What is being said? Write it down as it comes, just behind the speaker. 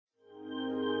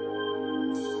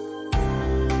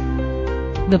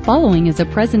The following is a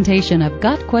presentation of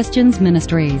Got Questions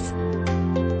Ministries.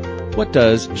 What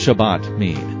does Shabbat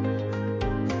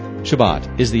mean?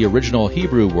 Shabbat is the original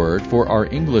Hebrew word for our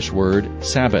English word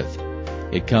Sabbath.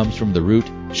 It comes from the root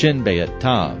shin bet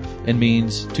tav and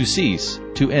means to cease,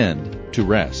 to end, to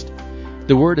rest.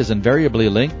 The word is invariably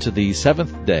linked to the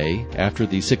seventh day after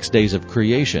the 6 days of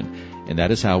creation, and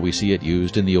that is how we see it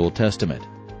used in the Old Testament.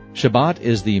 Shabbat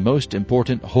is the most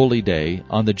important holy day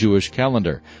on the Jewish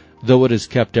calendar, though it is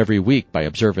kept every week by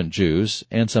observant Jews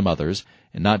and some others,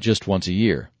 and not just once a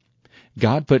year.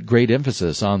 God put great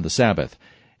emphasis on the Sabbath,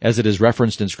 as it is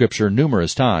referenced in Scripture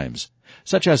numerous times,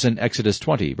 such as in Exodus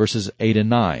 20, verses 8 and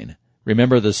 9.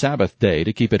 Remember the Sabbath day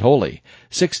to keep it holy.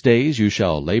 6 days you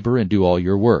shall labor and do all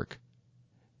your work.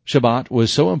 Shabbat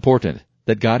was so important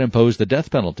that God imposed the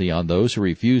death penalty on those who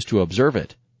refused to observe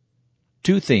it.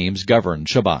 2 themes govern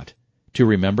Shabbat: to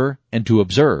remember and to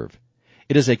observe.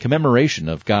 It is a commemoration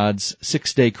of God's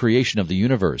 6-day creation of the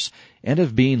universe and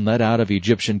of being led out of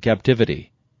Egyptian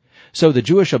captivity. So the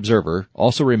Jewish observer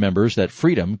also remembers that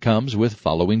freedom comes with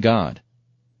following God.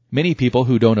 Many people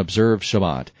who don't observe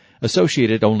Shabbat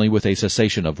associate it only with a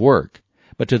cessation of work,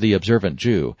 but to the observant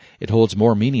Jew, it holds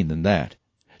more meaning than that.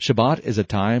 Shabbat is a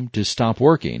time to stop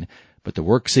working, but the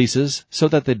work ceases so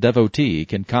that the devotee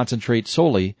can concentrate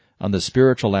solely on the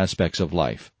spiritual aspects of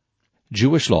life.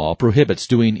 Jewish law prohibits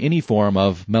doing any form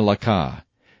of melakah,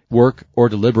 work or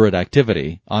deliberate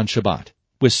activity, on Shabbat,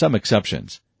 with some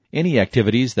exceptions. Any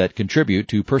activities that contribute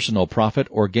to personal profit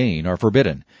or gain are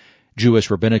forbidden. Jewish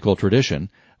rabbinical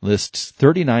tradition lists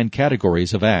 39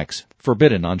 categories of acts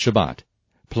forbidden on Shabbat: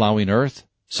 plowing earth,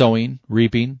 sowing,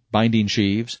 reaping, binding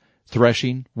sheaves,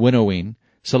 threshing, winnowing,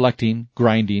 selecting,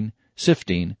 grinding,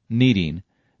 sifting, kneading,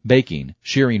 baking,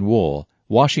 shearing wool,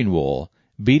 washing wool,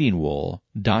 beating wool,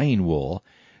 dyeing wool,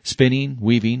 spinning,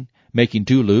 weaving, making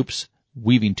 2 loops,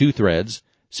 weaving 2 threads,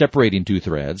 separating 2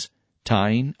 threads,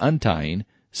 tying, untying,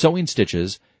 sewing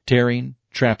stitches, tearing,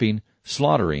 trapping,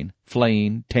 slaughtering,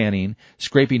 flaying, tanning,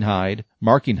 scraping hide,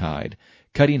 marking hide,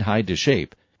 cutting hide to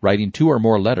shape, writing 2 or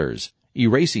more letters,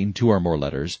 erasing 2 or more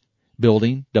letters,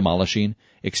 building, demolishing,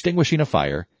 extinguishing a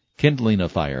fire, kindling a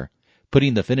fire,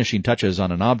 putting the finishing touches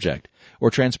on an object, or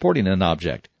transporting an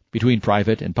object between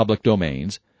private and public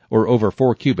domains, or over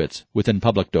 4 cubits within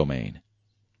public domain.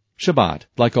 Shabbat,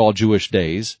 like all Jewish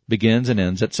days, begins and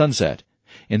ends at sunset,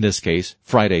 in this case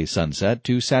Friday sunset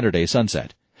to Saturday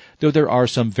sunset, though there are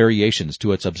some variations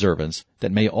to its observance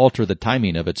that may alter the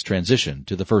timing of its transition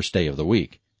to the first day of the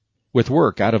week. With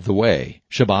work out of the way,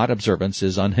 Shabbat observance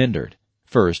is unhindered.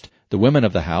 First, the women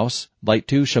of the house light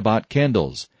 2 Shabbat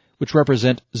candles, which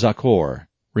represent Zachor,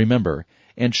 remember,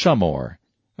 and Shamor,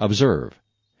 observe.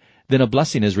 Then a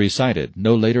blessing is recited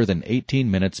no later than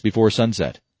 18 minutes before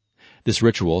sunset. This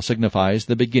ritual signifies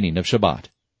the beginning of Shabbat.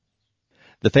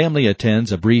 The family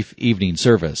attends a brief evening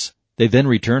service. They then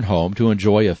return home to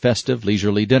enjoy a festive,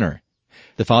 leisurely dinner.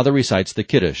 The father recites the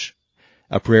Kiddush,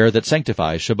 a prayer that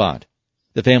sanctifies Shabbat.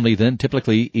 The family then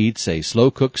typically eats a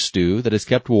slow-cooked stew that is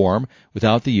kept warm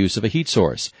without the use of a heat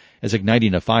source, as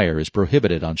igniting a fire is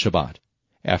prohibited on Shabbat.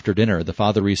 After dinner, the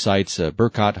father recites a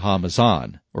Birkat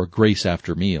HaMazon, or grace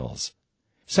after meals.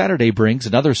 Saturday brings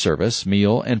another service,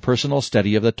 meal, and personal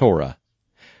study of the Torah.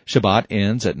 Shabbat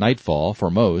ends at nightfall for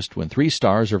most, when 3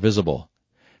 stars are visible.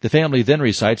 The family then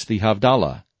recites the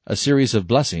Havdalah, a series of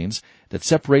blessings that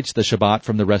separates the Shabbat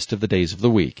from the rest of the days of the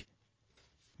week.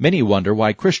 Many wonder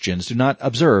why Christians do not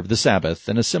observe the Sabbath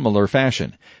in a similar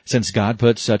fashion, since God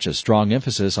put such a strong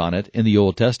emphasis on it in the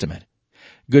Old Testament.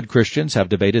 Good Christians have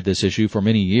debated this issue for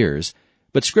many years,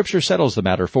 but Scripture settles the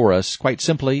matter for us quite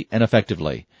simply and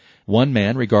effectively. One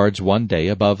man regards one day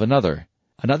above another.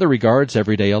 Another regards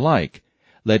every day alike.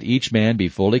 Let each man be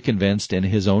fully convinced in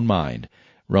his own mind.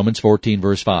 Romans 14,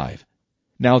 verse 5.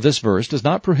 Now this verse does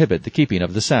not prohibit the keeping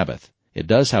of the Sabbath. It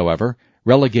does, however,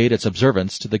 relegate its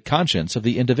observance to the conscience of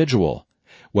the individual.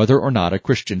 Whether or not a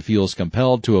Christian feels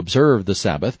compelled to observe the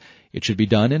Sabbath, it should be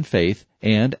done in faith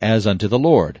and as unto the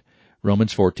Lord.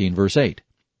 Romans 14, verse 8.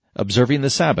 Observing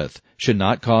the Sabbath should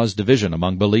not cause division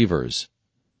among believers.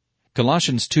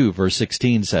 Colossians 2, verse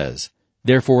 16 says,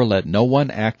 Therefore let no one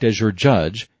act as your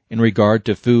judge in regard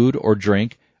to food or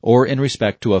drink, or in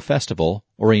respect to a festival,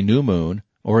 or a new moon,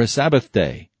 or a Sabbath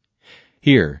day.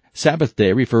 Here, Sabbath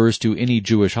day refers to any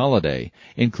Jewish holiday,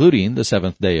 including the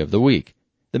 7th day of the week.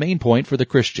 The main point for the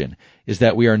Christian is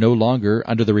that we are no longer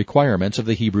under the requirements of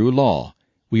the Hebrew law.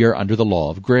 We are under the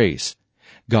law of grace.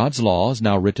 God's law is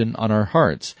now written on our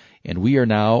hearts, and we are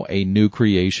now a new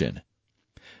creation.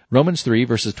 Romans 3,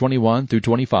 verses 21 through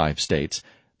 25 states,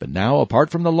 But now, apart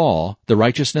from the law, the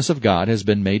righteousness of God has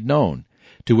been made known,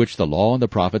 to which the law and the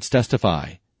prophets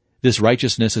testify. This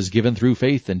righteousness is given through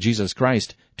faith in Jesus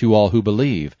Christ to all who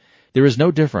believe. There is no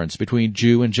difference between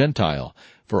Jew and Gentile,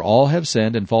 for all have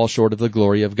sinned and fall short of the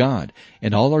glory of God,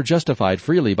 and all are justified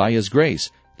freely by His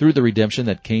grace through the redemption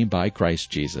that came by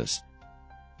Christ Jesus.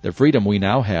 The freedom we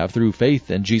now have through faith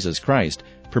in Jesus Christ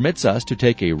permits us to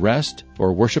take a rest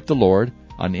or worship the Lord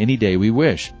on any day we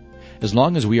wish, as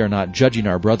long as we are not judging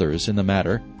our brothers in the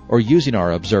matter or using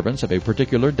our observance of a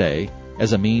particular day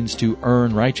as a means to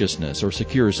earn righteousness or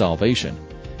secure salvation.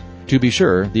 To be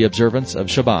sure, the observance of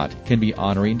Shabbat can be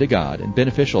honoring to God and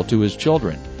beneficial to His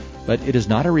children, but it is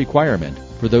not a requirement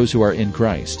for those who are in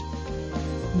Christ.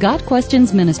 Got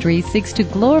Questions Ministry seeks to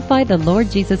glorify the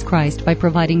Lord Jesus Christ by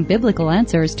providing biblical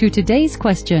answers to today's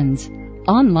questions.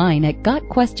 Online at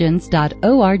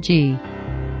gotquestions.org.